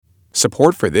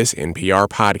Support for this NPR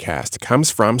podcast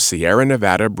comes from Sierra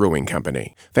Nevada Brewing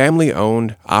Company,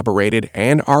 family-owned, operated,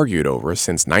 and argued over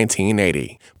since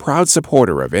 1980. Proud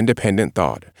supporter of independent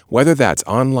thought, whether that's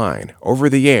online,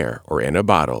 over the air, or in a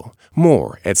bottle.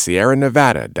 More at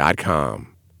sierranevada.com.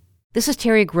 This is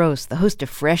Terry Gross, the host of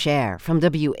Fresh Air from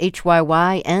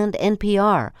WHYY and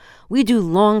NPR. We do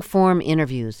long-form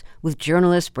interviews with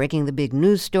journalists breaking the big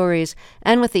news stories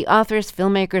and with the authors,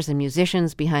 filmmakers, and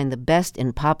musicians behind the best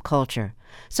in pop culture.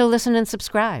 So listen and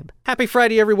subscribe. Happy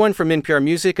Friday, everyone, from NPR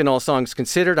Music and All Songs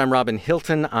Considered. I'm Robin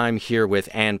Hilton. I'm here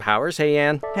with Ann Powers. Hey,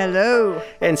 Ann. Hello.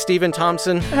 And Stephen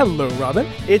Thompson. Hello, Robin.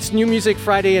 It's New Music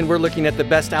Friday, and we're looking at the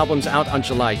best albums out on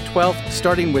July 12th,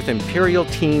 starting with Imperial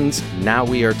Teen's Now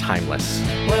We Are Timeless.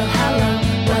 Well, hello,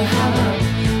 well, hello,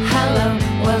 hello,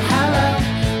 well, hello,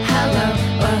 hello,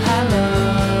 well, hello.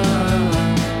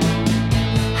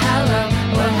 Hello,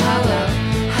 well, hello,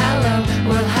 hello,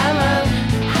 well, hello,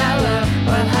 hello,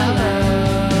 well, hello.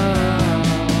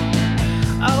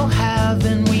 Oh,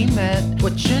 haven't we met?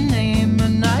 What's your name?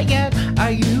 And not yet.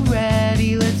 Are you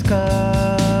ready? Let's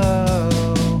go.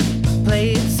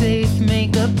 Play it safe,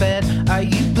 make a bet. Are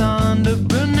you blonde or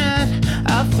brunette?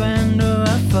 A friend or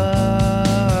a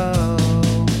foe?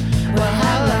 Well,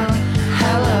 hello,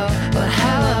 hello, well,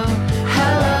 hello,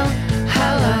 hello,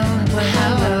 hello, well,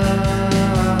 hello.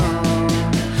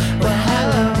 Well,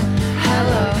 hello,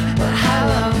 hello, well,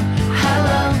 hello,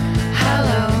 hello,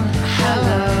 hello,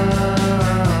 hello.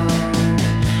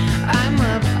 I'm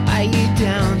up, are you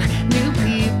down? New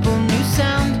people, new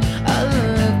sound, a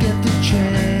look at the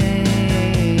train.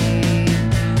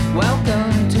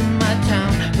 Welcome to my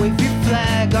town, wave your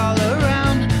flag all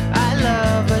around, I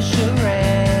love a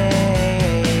charade.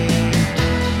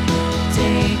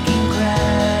 Taking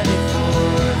credit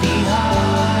for the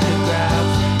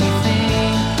autographs you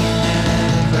think you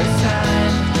never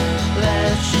signed.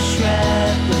 Let's just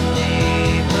shred the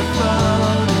paper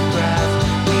photographs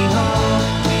we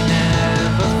hope we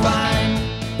never find.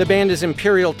 The band is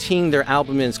Imperial Teen. Their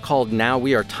album is called Now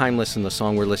We Are Timeless, and the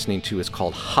song we're listening to is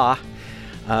called Ha.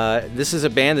 This is a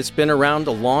band that's been around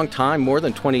a long time, more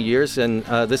than 20 years, and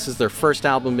this is their first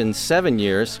album in 7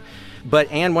 years.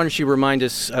 But Ann, why don't you remind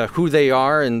us who they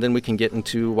are, and then we can get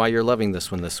into why you're loving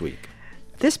this one this week.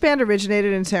 This band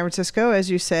originated in San Francisco, as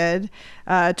you said,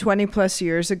 20 plus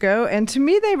years ago. And to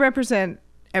me, they represent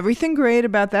everything great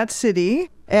about that city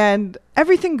and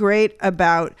everything great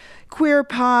about queer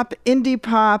pop, indie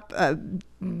pop,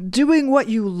 doing what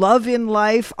you love in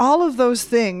life. All of those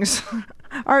things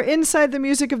are inside the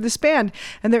music of this band.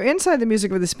 And they're inside the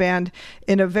music of this band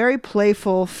in a very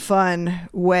playful, fun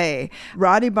way.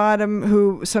 Roddy Bottum,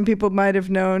 who some people might have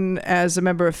known as a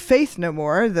member of Faith No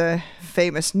More, the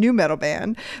famous nu metal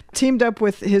band, teamed up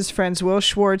with his friends Will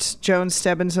Schwartz, Joan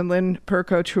Stebbins, and Lynn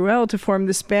Perko-Truell to form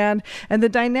this band. And the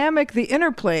dynamic, the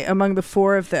interplay among the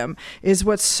four of them is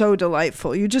what's so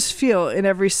delightful. You just feel in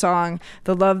every song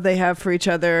the love they have for each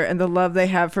other and the love they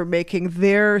have for making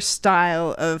their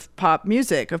style of pop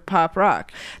music, of pop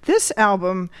rock. This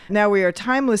album, Now We Are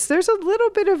Timeless, there's a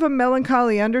little bit of a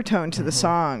melancholy undertone to the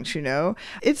songs, you know.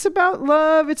 It's about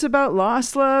love, it's about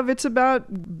lost love, it's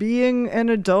about being an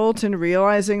adult and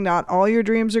realizing not all your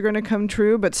dreams are going to come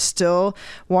true, but still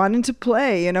wanting to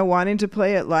play, you know, wanting to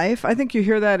play at life. I think you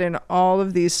hear that in all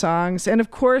of these songs. And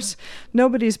of course,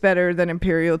 nobody's better than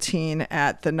Imperial Teen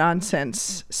at the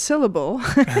nonsense syllable,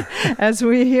 as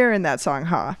we hear in that song,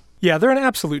 Ha. Yeah, they're an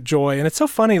absolute joy. And it's so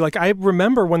funny. Like, I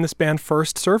remember when this band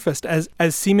first surfaced as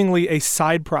seemingly a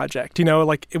side project. You know,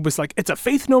 like, it was like, it's a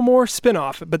Faith No More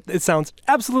spinoff, but it sounds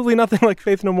absolutely nothing like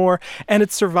Faith No More. And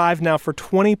it's survived now for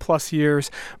 20 plus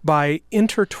years by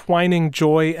intertwining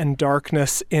joy and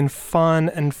darkness in fun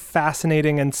and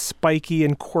fascinating and spiky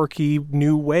and quirky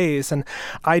new ways. And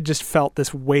I just felt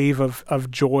this wave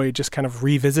of joy just kind of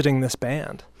revisiting this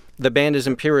band. The band is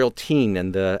Imperial Teen,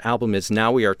 and the album is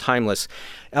Now We Are Timeless.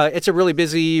 It's a really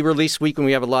busy release week, and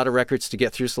we have a lot of records to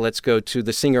get through, so let's go to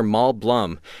the singer Mal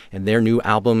Blum and their new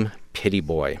album, Pity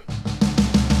Boy.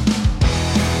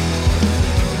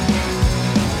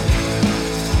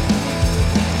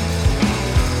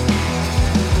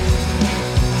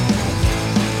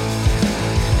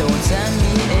 Don't send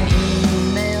me an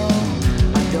email,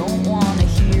 I don't want to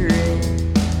hear it.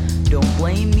 Don't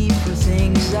blame me for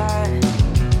things I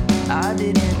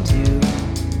didn't do.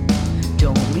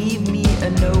 Don't leave me a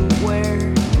note where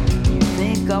you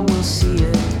think I will see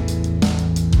it.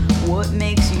 What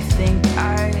makes you think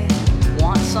I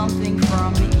want something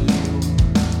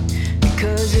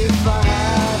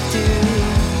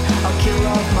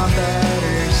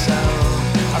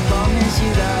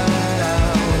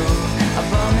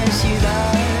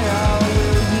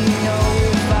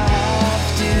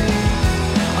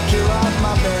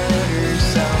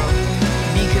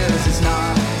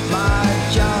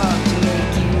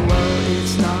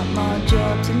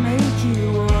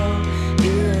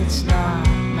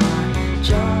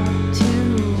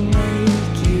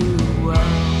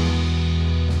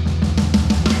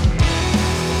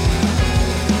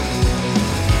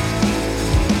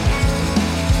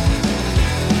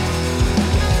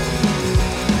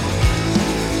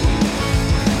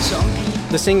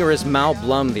The singer is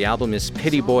Blum. The album is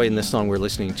Pity Boy, and this song we're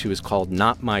listening to is called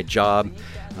Not My Job.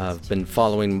 I've been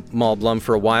following Blum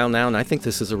for a while now, and I think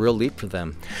this is a real leap for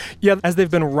them. Yeah, as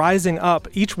they've been rising up,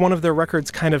 each one of their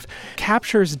records kind of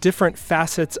captures different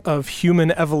facets of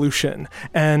human evolution.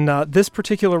 And this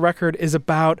particular record is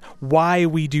about why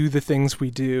we do the things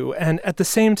we do. And at the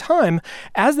same time,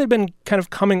 as they've been kind of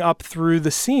coming up through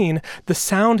the scene, the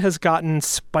sound has gotten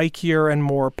spikier and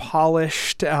more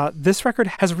polished. This record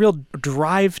has a real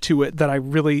drive to it that I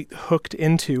really hooked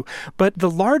into. But the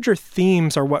larger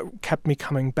themes are what kept me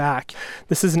coming back.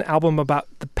 This is an album about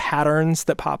the patterns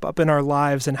that pop up in our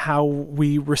lives and how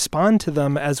we respond to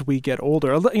them as we get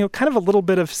older. Kind of a little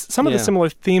bit of some of the similar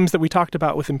themes that we talked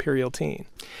about with Imperial Teen.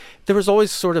 There was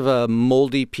always sort of a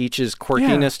moldy peaches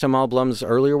quirkiness to Blum's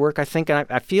earlier work, I think. And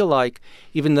I feel like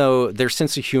even though their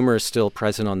sense of humor is still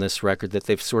present on this record, that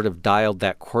they've sort of dialed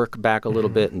that quirk back a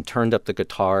little bit and turned up the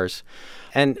guitars.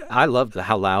 And I love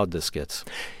how loud this gets.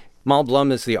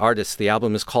 Blum is the artist. The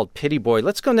album is called Pity Boy.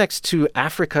 Let's go next to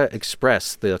Africa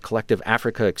Express, the collective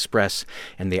Africa Express,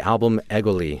 and the album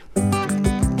EGOLI.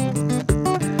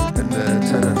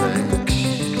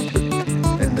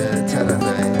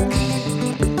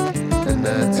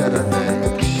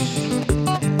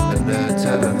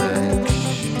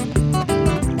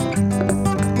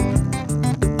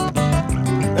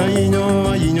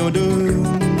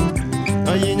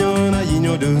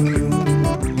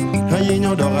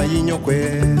 Ayinyo do ayinyo kwe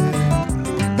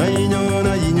ayinyo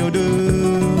na ayinyo do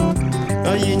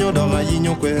ayinyo do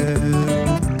ayinyo kwe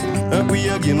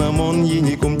akuya gina mon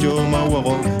yini kumjo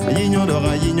maworo ayinyo do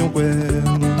ayinyo kwe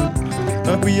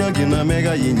akuya gina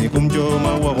mega yini kumjo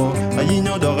maworo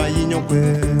ayinyo do ayinyo kwe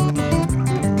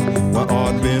wa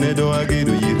od benedo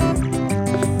agido yiri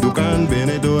dukan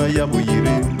benedo ayabu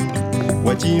yiri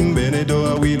wa chim benedo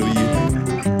awilo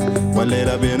yiri wa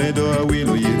lera benedo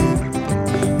awilo yiri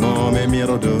no me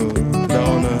miro do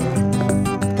dona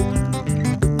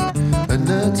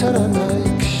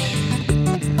anataranik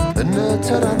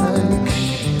anataranik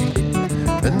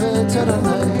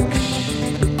anataranik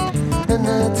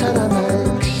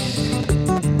anataranik.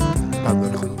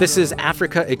 This is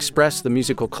Africa Express, the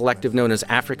musical collective known as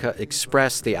Africa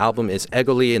Express. The album is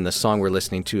EGOLI, and the song we're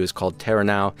listening to is called Terra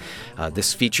Now.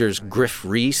 This features Griff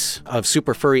Reese of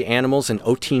Super Furry Animals and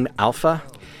O-Team Alpha.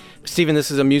 Stephen, this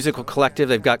is a musical collective.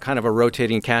 They've got kind of a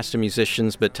rotating cast of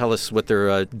musicians, but tell us what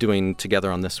they're doing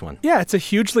together on this one. Yeah, it's a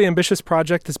hugely ambitious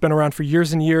project that's been around for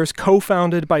years and years,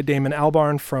 co-founded by Damon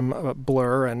Albarn from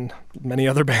Blur and many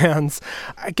other bands.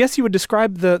 I guess you would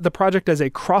describe the project as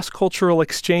a cross-cultural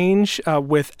exchange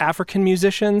with African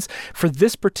musicians. For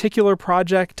this particular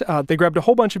project, they grabbed a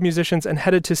whole bunch of musicians and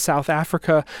headed to South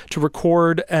Africa to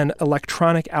record an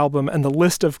electronic album, and the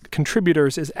list of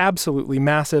contributors is absolutely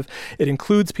massive. It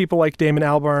includes people like Damon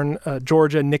Albarn,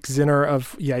 Georgia, Nick Zinner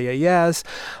of Yeah Yeah Yeahs,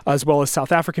 as well as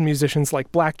South African musicians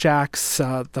like Blackjacks,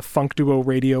 the funk duo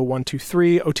Radio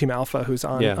 123, O-Team Alpha, who's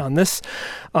on this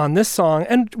song.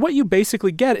 And what you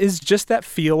basically get is just that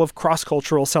feel of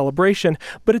cross-cultural celebration,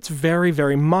 but it's very,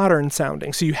 very modern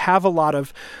sounding. So you have a lot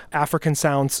of African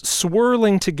sounds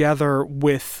swirling together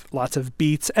with lots of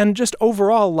beats and just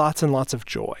overall lots and lots of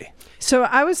joy. So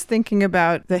I was thinking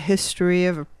about the history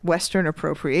of Western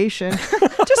appropriation.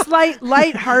 Just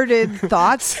light-hearted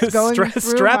thoughts going through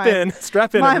Strap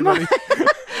in, everybody.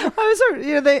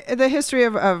 The history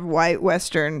of white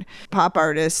Western pop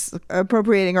artists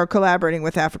appropriating or collaborating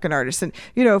with African artists. And,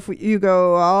 if you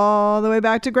go all the way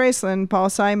back to Graceland, Paul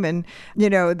Simon,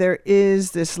 there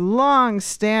is this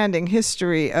long-standing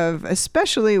history of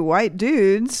especially white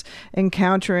dudes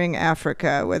encountering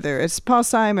Africa, whether it's Paul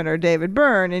Simon or David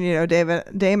Byrne. And,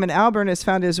 Damon Albarn has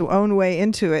found his own way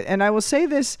into it. And I will say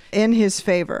this in his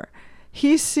favor.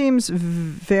 He seems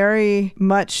very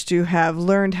much to have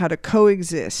learned how to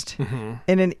coexist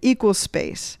in an equal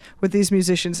space with these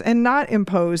musicians and not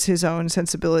impose his own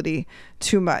sensibility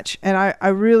too much. And I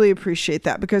really appreciate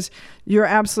that, because you're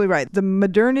absolutely right. The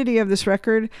modernity of this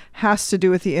record has to do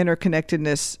with the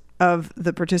interconnectedness of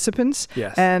the participants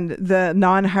and the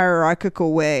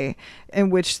non-hierarchical way in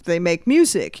which they make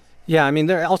music. Yeah, I mean,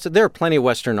 there are plenty of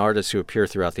Western artists who appear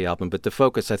throughout the album, but the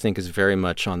focus, I think, is very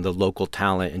much on the local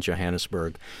talent in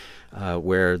Johannesburg,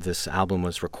 where this album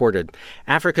was recorded.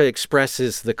 Africa Express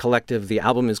is the collective. The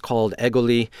album is called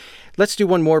EGOLI. Let's do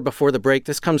one more before the break.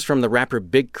 This comes from the rapper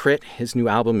Big K.R.I.T. His new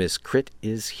album is K.R.I.T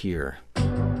Is Here.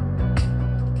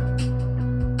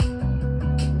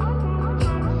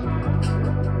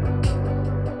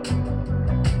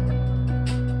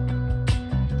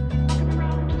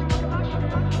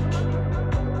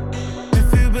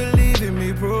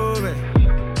 Prove it.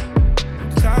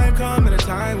 The time come and the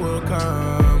time will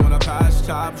come when I pass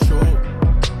chop, shoot.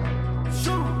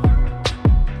 Shoot.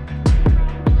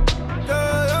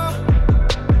 Yeah, yeah.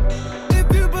 If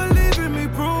you believe in me,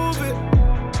 prove it.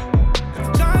 If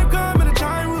the time come and the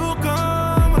time will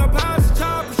come when I pass the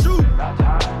chop and shoot.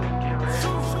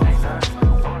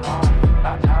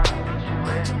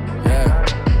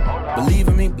 Yeah.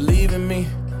 Believe in me.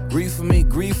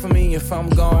 Grieve for me if I'm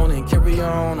gone and carry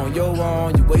on your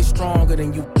own. You way stronger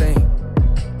than you think.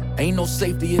 Ain't no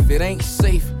safety if it ain't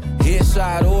safe.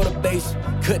 Headshot or the base,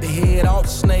 cut the head off the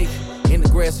snake. In the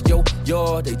grass of your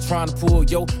yard, they tryna pull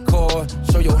your card.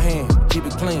 Show your hand, keep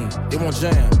it clean, they won't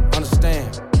jam,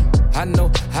 understand. I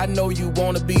know you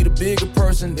wanna be the bigger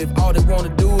person. If all they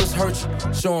wanna do is hurt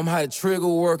you, show them how the trigger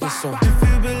working. So if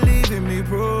you believe in me,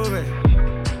 prove it.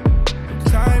 If the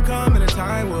time come and the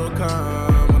time will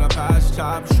come. Pass,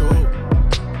 chop, shoot.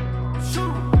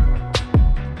 Shoot.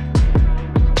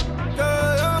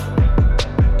 Yeah, yeah.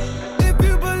 If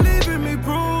you believe in me,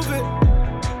 prove it.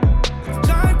 If the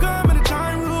time come and the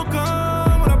time will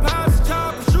come when I pass the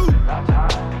chop and shoot.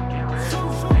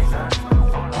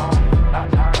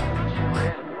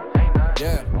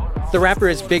 The rapper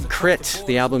is Big K.R.I.T.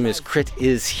 The album is K.R.I.T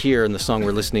Is Here, and the song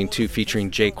we're listening to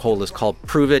featuring J. Cole is called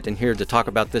Prove It. And here to talk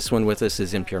about this one with us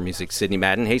is NPR Music's Sydney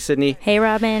Madden. Hey, Sydney. Hey,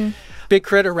 Robin. Big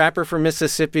K.R.I.T, a rapper from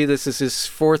Mississippi. This is his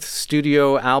fourth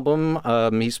studio album.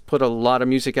 He's put a lot of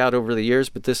music out over the years,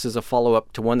 but this is a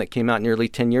follow-up to one that came out nearly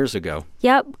 10 years ago.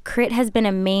 Yep, K.R.I.T has been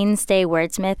a mainstay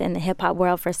wordsmith in the hip-hop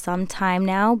world for some time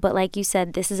now, but like you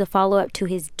said, this is a follow-up to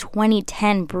his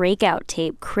 2010 breakout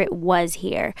tape, K.R.I.T Was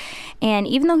Here. And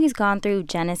even though he's gone through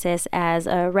genesis as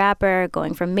a rapper,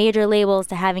 going from major labels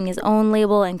to having his own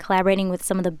label and collaborating with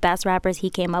some of the best rappers he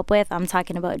came up with, I'm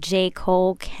talking about J.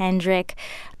 Cole, Kendrick,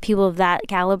 people of that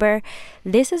caliber,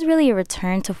 this is really a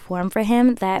return to form for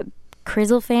him that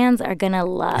Krizzle fans are gonna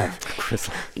love.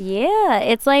 Krizzle. Yeah,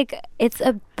 it's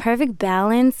a perfect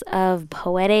balance of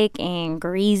poetic and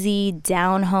greasy,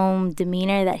 down-home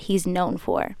demeanor that he's known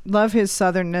for. Love his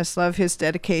southernness, love his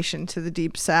dedication to the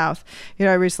Deep South. You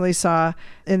know, I recently saw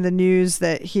in the news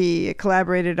that he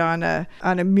collaborated on a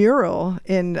mural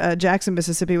in Jackson,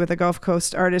 Mississippi with a Gulf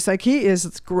Coast artist. Like, he is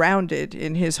grounded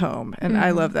in his home, and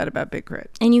I love that about Big K.R.I.T.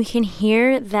 And you can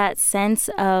hear that sense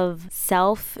of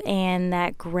self and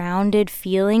that grounded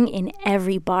feeling in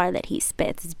every bar that he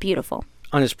spits. It's beautiful.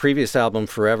 On his previous album,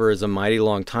 Forever Is a Mighty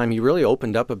Long Time, he really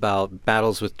opened up about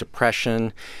battles with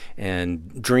depression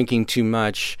and drinking too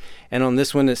much. And on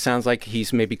this one, it sounds like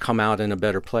he's maybe come out in a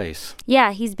better place.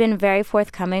 Yeah, he's been very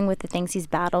forthcoming with the things he's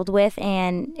battled with.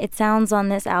 And it sounds on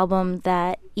this album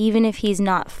that even if he's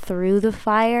not through the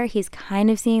fire, he's kind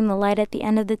of seeing the light at the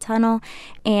end of the tunnel.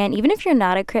 And even if you're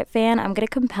not a K.R.I.T fan, I'm going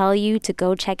to compel you to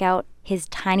go check out his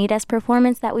Tiny Desk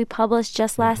performance that we published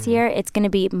just last year. It's going to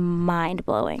be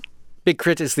mind-blowing. Big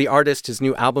K.R.I.T is the artist. His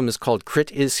new album is called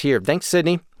K.R.I.T Is Here. Thanks,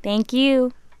 Sydney. Thank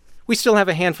you. We still have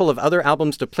a handful of other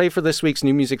albums to play for this week's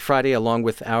New Music Friday, along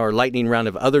with our lightning round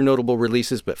of other notable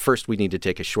releases. But first, we need to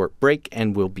take a short break,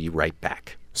 and we'll be right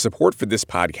back. Support for this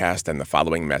podcast and the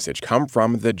following message come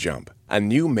from The Jump, a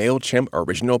new MailChimp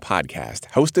original podcast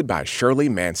hosted by Shirley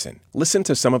Manson. Listen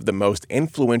to some of the most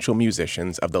influential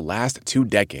musicians of the last 2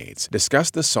 decades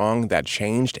discuss the song that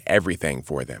changed everything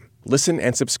for them. Listen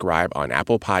and subscribe on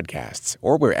Apple Podcasts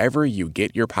or wherever you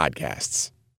get your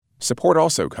podcasts. Support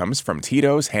also comes from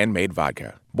Tito's Handmade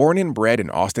Vodka. Born and bred in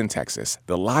Austin, Texas,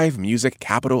 the live music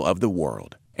capital of the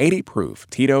world. 80 proof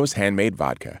Tito's Handmade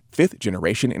Vodka, 5th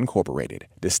generation incorporated,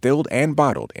 distilled and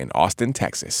bottled in Austin,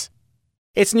 Texas.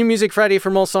 It's New Music Friday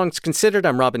from All Songs Considered.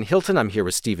 I'm Robin Hilton. I'm here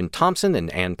with Stephen Thompson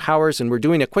and Ann Powers, and we're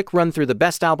doing a quick run through the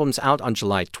best albums out on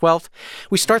July 12th.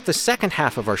 We start the second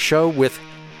half of our show with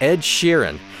Ed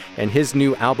Sheeran and his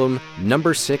new album,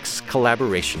 Number 6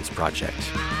 Collaborations Project.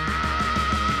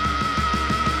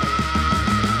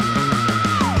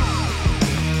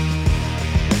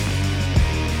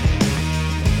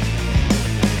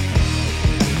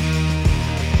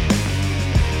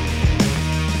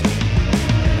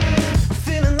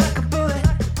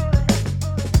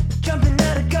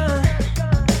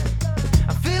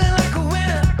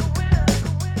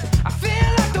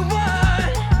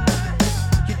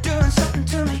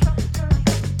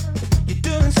 You're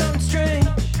doing something strange.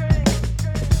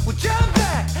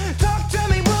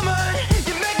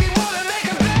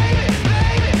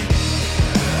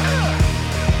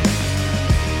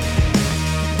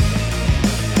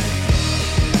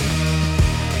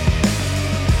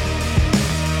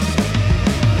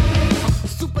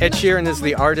 Ed Sheeran is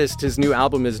the artist. His new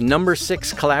album is number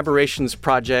 6 collaborations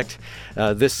project.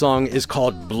 This song is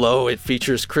called Blow. It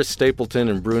features Chris Stapleton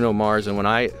and Bruno Mars. And when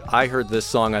I heard this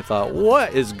song, I thought,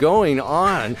 what is going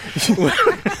on?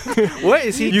 What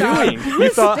is he doing?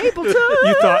 You thought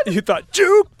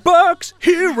Jukebox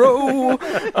Hero.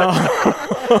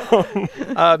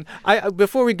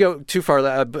 Before we go too far,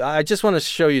 I just want to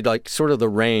show you like sort of the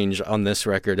range on this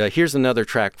record. Here's another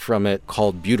track from it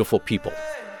called Beautiful People.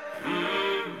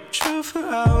 Drove for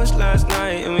hours last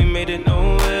night and we made it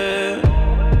nowhere.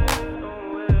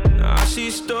 I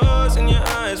see stars in your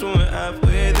eyes when we're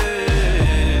halfway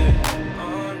there.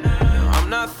 I'm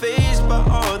not fazed by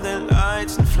all the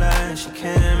lights and flashy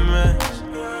cameras.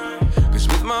 'Cause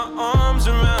with my arms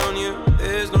around you,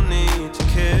 there's no need to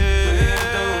care.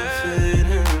 Don't fit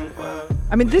in well.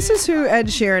 I mean, this is who Ed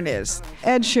Sheeran is.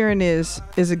 Ed Sheeran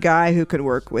is a guy who could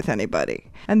work with anybody.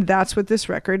 And that's what this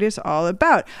record is all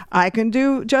about. I can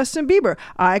do Justin Bieber.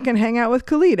 I can hang out with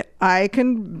Khalid. I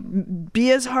can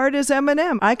be as hard as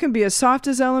Eminem. I can be as soft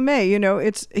as LMA. You know,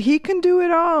 he can do it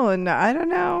all. And I don't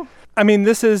know. I mean,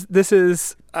 this is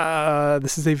a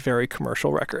very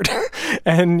commercial record.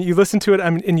 And you listen to it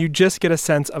and you just get a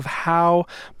sense of how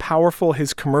powerful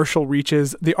his commercial reach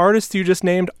is. The artists you just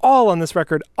named, all on this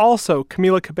record, also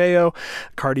Camila Cabello,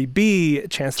 Cardi B,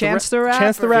 Chance the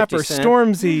Rapper,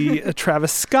 Stormzy,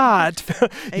 Travis Scott,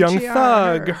 Young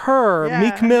Thug, her, yeah.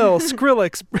 Meek Mill,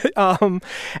 Skrillex.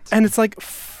 And it's like,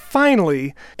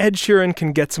 finally, Ed Sheeran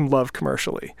can get some love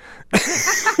commercially.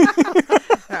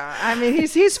 I mean,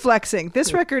 he's flexing.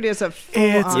 This record is a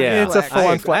full-on It's a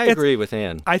full-on flex. I agree with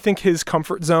Ann. I think his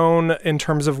comfort zone in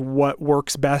terms of what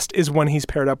works best is when he's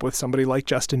paired up with somebody like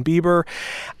Justin Bieber.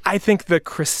 I think the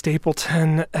Chris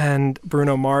Stapleton and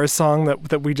Bruno Mars song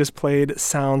that we just played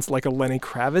sounds like a Lenny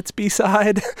Kravitz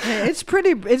B-side. It's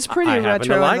pretty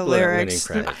retro on the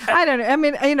lyrics. I don't know. I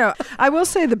mean, you know, I will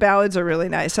say the ballads are really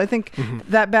nice. I think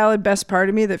that ballad Best Part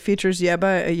of Me that features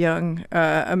Yeba, a young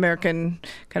American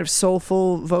kind of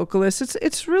soulful vocalist,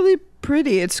 it's really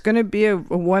pretty. It's going to be a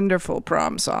wonderful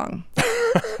prom song.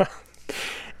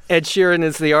 Ed Sheeran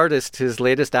is the artist. His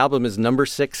latest album is number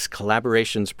 6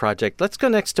 collaborations project. Let's go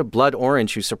next to Blood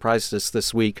Orange, who surprised us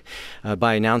this week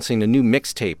by announcing a new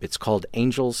mixtape. It's called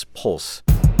Angel's Pulse.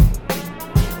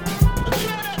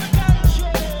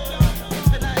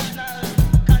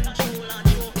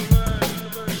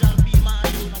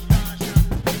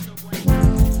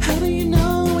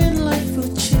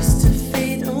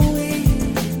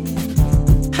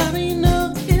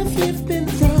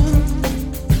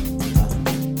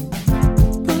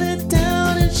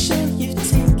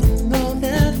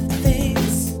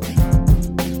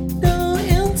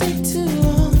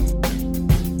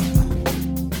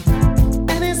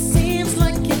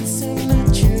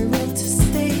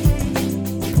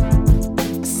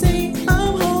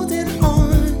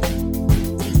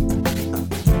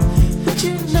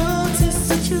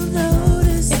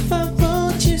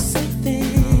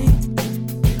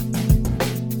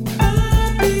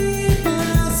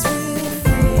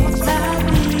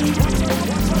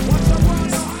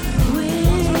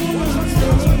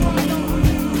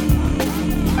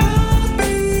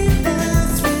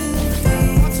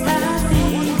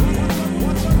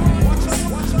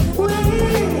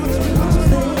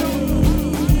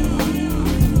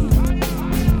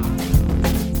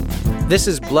 This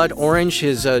is Blood Orange,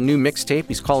 his new mixtape.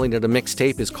 He's calling it a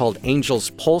mixtape. It's called Angel's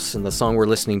Pulse, and the song we're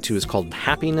listening to is called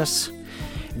Happiness.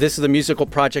 This is the musical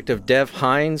project of Dev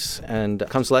Hynes and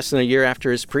comes less than a year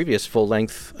after his previous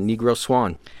full-length Negro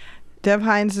Swan. Dev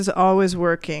Hynes is always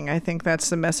working. I think that's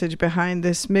the message behind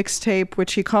this mixtape,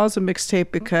 which he calls a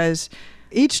mixtape because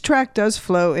each track does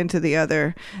flow into the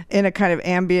other in a kind of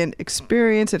ambient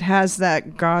experience. It has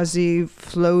that gauzy,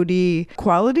 floaty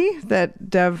quality that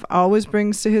Dev always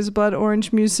brings to his Blood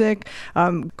Orange music.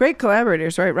 Great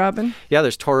collaborators, right, Robin? Yeah,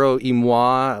 there's Toro y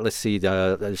Moi. Let's see,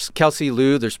 there's Kelsey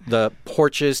Liu. There's the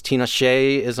Porches. Tina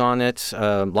Shea is on it.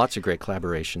 Lots of great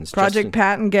collaborations. Project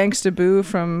Pat and Gangsta Boo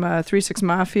from 3-6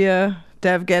 Mafia.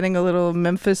 Dev getting a little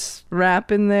Memphis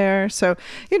rap in there. So,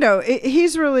 you know,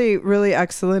 he's really, really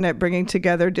excellent at bringing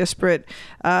together disparate,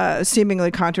 seemingly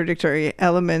contradictory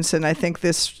elements. And I think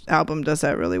this album does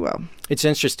that really well. It's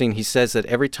interesting. He says that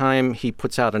every time he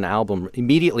puts out an album,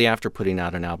 immediately after putting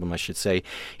out an album, I should say,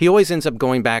 he always ends up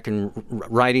going back and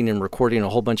writing and recording a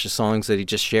whole bunch of songs that he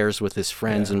just shares with his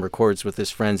friends and records with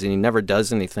his friends, and he never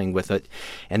does anything with it.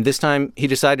 And this time he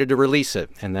decided to release it,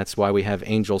 and that's why we have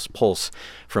Angel's Pulse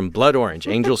from Blood Orange,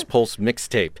 Angel's Pulse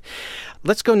mixtape.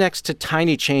 Let's go next to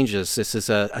Tiny Changes. This is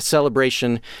a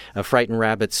celebration of Frightened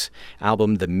Rabbit's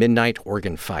album, The Midnight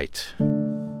Organ Fight.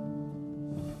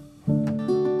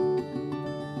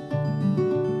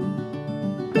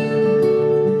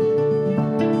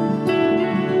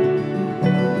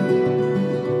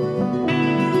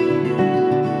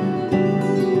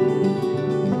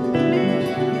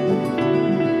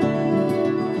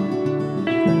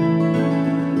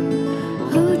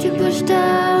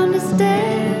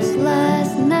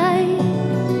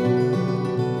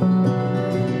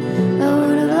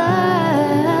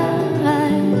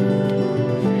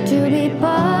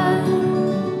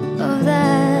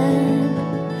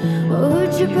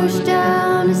 push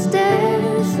down the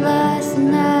stairs last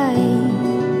night?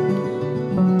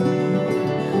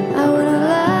 I would have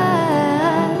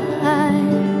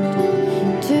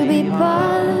liked to be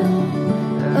part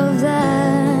of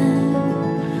that.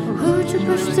 Who'd you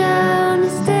push down the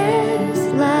stairs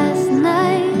last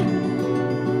night?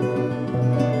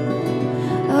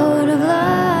 I would have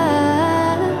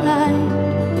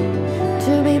liked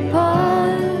to be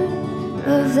part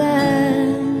of that.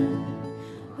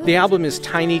 The album is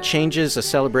Tiny Changes, a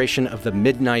celebration of the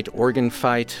midnight organ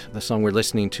fight. The song we're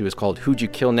listening to is called Who'd You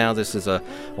Kill Now? This is a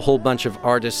whole bunch of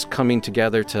artists coming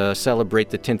together to celebrate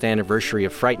the 10th anniversary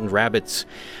of Frightened Rabbit's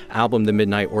album, The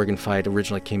Midnight Organ Fight.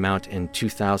 Originally came out in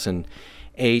 2008.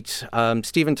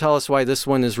 Stephen, tell us why this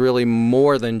one is really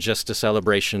more than just a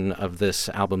celebration of this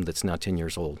album that's now 10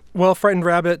 years old. Well, Frightened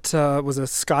Rabbit was a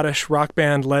Scottish rock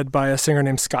band led by a singer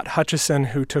named Scott Hutchison,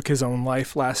 who took his own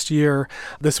life last year.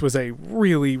 This was a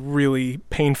really, really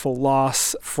painful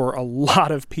loss for a lot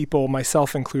of people,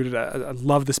 myself included. I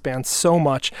love this band so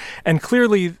much. And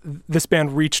clearly, this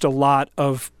band reached a lot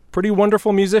of pretty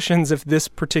wonderful musicians, if this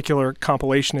particular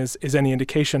compilation is any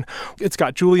indication. It's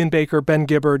got Julian Baker, Ben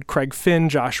Gibbard, Craig Finn,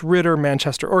 Josh Ritter,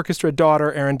 Manchester Orchestra,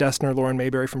 Daughter, Aaron Dessner, Lauren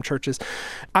Mayberry from Churches.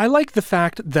 I like the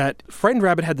fact that Frightened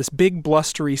Rabbit had this big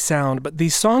blustery sound, but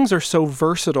these songs are so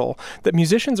versatile that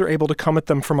musicians are able to come at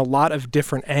them from a lot of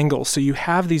different angles. So you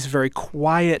have these very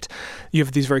quiet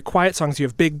songs, you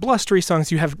have big blustery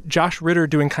songs, you have Josh Ritter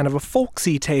doing kind of a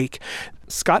folksy take.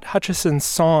 Scott Hutchison's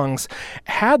songs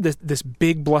had this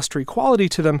big blustery quality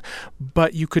to them,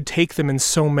 but you could take them in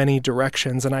so many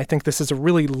directions. And I think this is a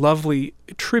really lovely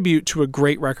tribute to a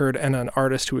great record and an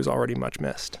artist who is already much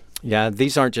missed. Yeah,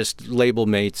 these aren't just label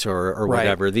mates or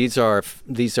whatever. Right. These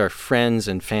are friends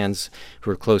and fans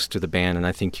who are close to the band, and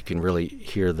I think you can really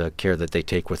hear the care that they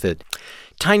take with it.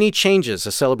 Tiny Changes,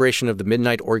 a celebration of the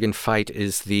Midnight Organ Fight,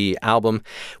 is the album.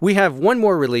 We have one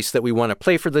more release that we want to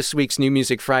play for this week's New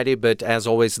Music Friday, but as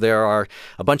always, there are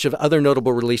a bunch of other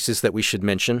notable releases that we should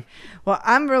mention. Well,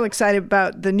 I'm real excited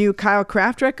about the new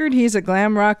K.R.I.T record. He's a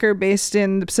glam rocker based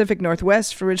in the Pacific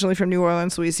Northwest, originally from New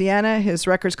Orleans, Louisiana. His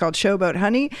record's called Showboat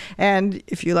Honey, and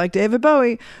if you like David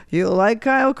Bowie, you'll like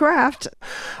K.R.I.T.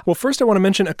 Well, first I want to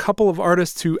mention a couple of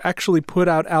artists who actually put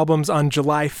out albums on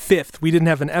July 5th. We didn't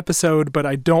have an episode,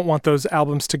 but I don't want those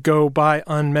albums to go by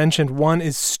unmentioned. One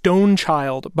is Stone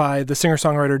Child by the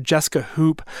singer-songwriter Jesca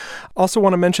Hoop. Also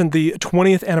want to mention the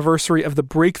 20th anniversary of the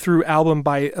breakthrough album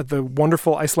by the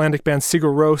wonderful Icelandic band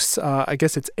Sigur. I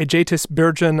guess it's Ágætis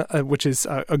byrjun, which is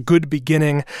a good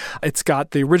beginning. It's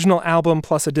got the original album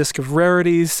plus a disc of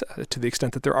rarities, to the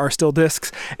extent that there are still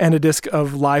discs, and a disc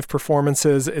of live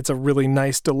performances. It's a really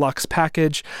nice deluxe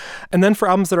package. And then for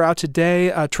albums that are out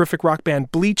today, terrific rock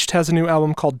band Bleached has a new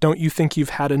album called Don't You Think You've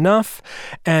Had Enough,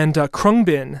 and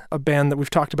Krungbin, a band that we've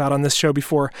talked about on this show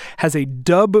before, has a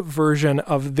dub version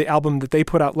of the album that they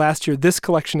put out last year. This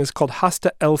collection is called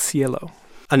Hasta el Cielo.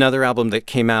 Another album that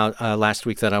came out last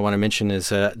week that I want to mention is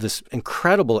this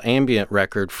incredible ambient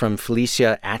record from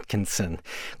Félicia Atkinson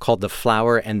called The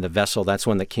Flower and the Vessel. That's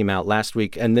one that came out last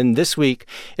week. And then this week,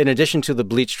 in addition to the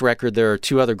Bleached record, there are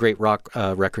two other great rock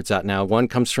records out now. One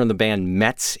comes from the band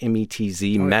METZ,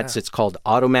 M-E-T-Z, METZ. It's called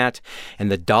Automat.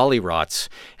 And the Dolly Rots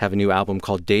have a new album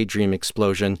called Daydream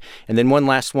Explosion. And then one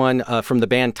last one from the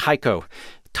band Tycho.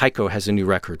 Tycho has a new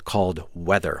record called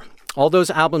Weather. All those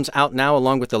albums out now,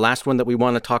 along with the last one that we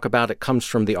want to talk about. It comes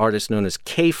from the artist known as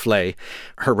K.Flay.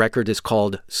 Her record is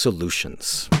called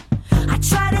Solutions. I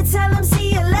try to tell them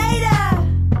see you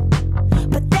later,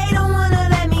 but they don't want to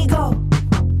let me go.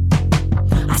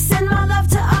 I send my love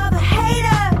to all the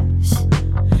haters.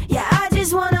 Yeah, I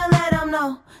just want to let them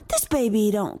know this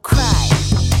baby don't cry.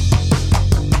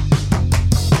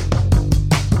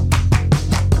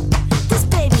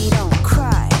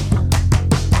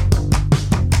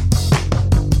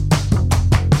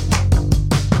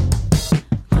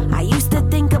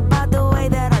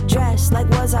 Like,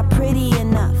 was I pretty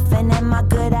enough? And am I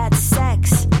good at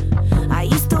sex? I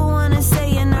used to want to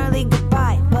say an early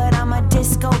goodbye, but I'm a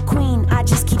disco queen. I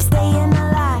just keep staying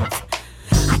alive.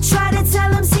 I try to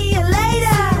tell them see you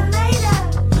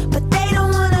later, but they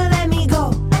don't want to let me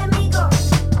go.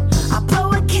 I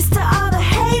blow a kiss to all the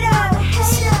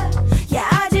haters. Yeah,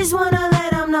 I just want to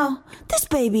let them know this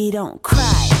baby don't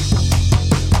cry.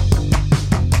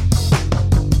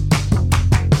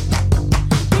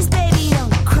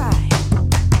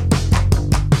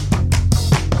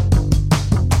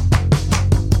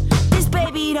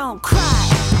 Don't cry.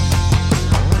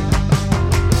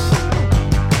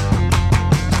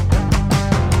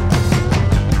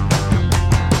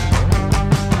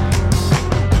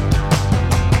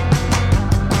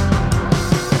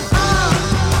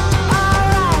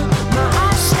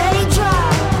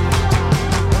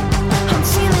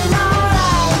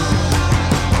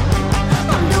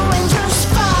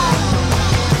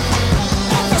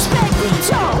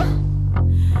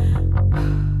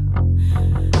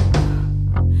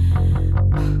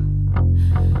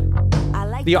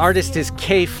 The artist is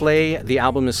K.Flay. The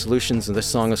album is Solutions, and this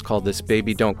song is called This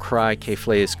Baby Don't Cry.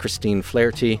 K.Flay is Christine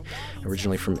Flaherty,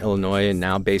 originally from Illinois and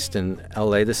now based in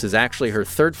L.A. This is actually her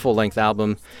third full-length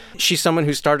album. She's someone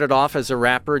who started off as a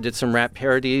rapper, did some rap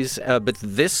parodies, but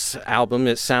this album,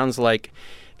 it sounds like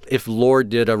if Lorde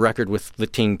did a record with the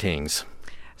Ting Tings.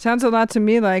 Sounds a lot to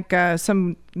me like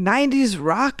some 90s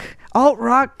rock,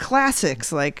 alt-rock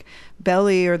classics like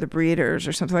Belly or The Breeders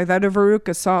or something like that, or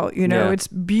Veruca Salt. It's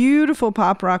beautiful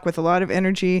pop rock with a lot of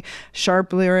energy,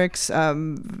 sharp lyrics,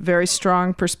 very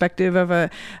strong perspective of a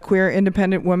queer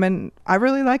independent woman. I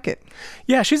really like it.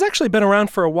 Yeah, she's actually been around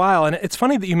for a while, and it's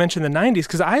funny that you mentioned the 90s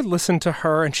because I listened to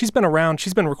her, and she's been around.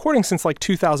 She's been recording since like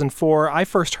 2004. I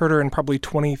first heard her in probably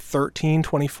 2013,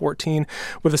 2014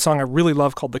 with a song I really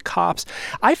love called The Cops.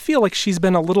 I feel like she's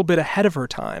been a little bit ahead of her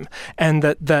time, and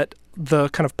that the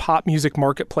kind of pop music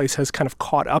marketplace has kind of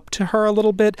caught up to her a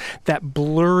little bit. That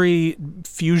blurry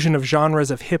fusion of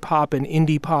genres of hip hop and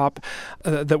indie pop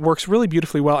that works really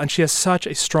beautifully well. And she has such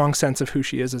a strong sense of who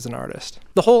she is as an artist.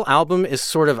 The whole album is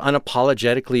sort of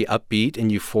unapologetically upbeat and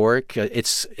euphoric.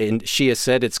 And she has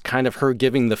said it's kind of her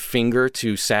giving the finger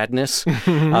to sadness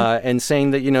and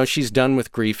saying that, she's done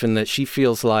with grief and that she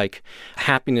feels like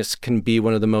happiness can be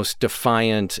one of the most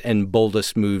defiant and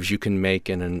boldest moves you can make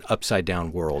in an upside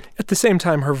down world. At the same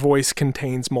time, her voice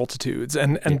contains multitudes,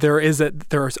 and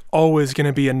there's always going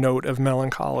to be a note of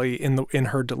melancholy in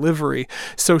her delivery.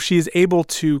 So she's able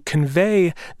to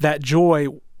convey that joy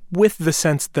with the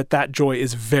sense that joy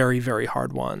is very, very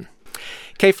hard won.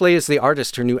 K.Flay is the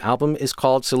artist. Her new album is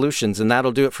called Solutions, and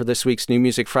that'll do it for this week's New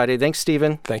Music Friday. Thanks,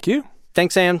 Stephen. Thank you.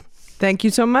 Thanks, Anne. Thank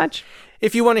you so much.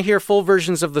 If you want to hear full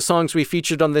versions of the songs we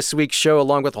featured on this week's show,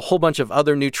 along with a whole bunch of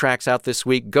other new tracks out this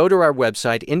week, go to our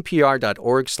website,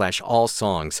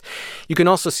 npr.org/allsongs. You can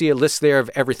also see a list there of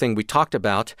everything we talked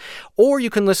about, or you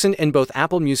can listen in both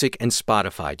Apple Music and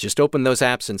Spotify. Just open those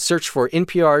apps and search for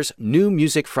NPR's New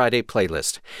Music Friday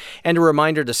playlist. And a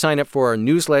reminder to sign up for our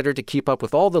newsletter to keep up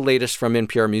with all the latest from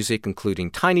NPR Music,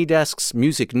 including Tiny Desks,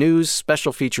 music news,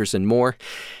 special features, and more.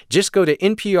 Just go to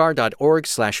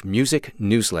npr.org/music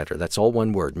newsletter. That's all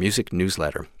one word, music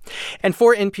newsletter. And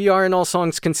for NPR and All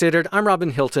Songs Considered, I'm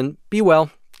Robin Hilton. Be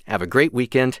well, have a great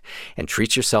weekend, and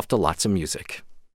treat yourself to lots of music.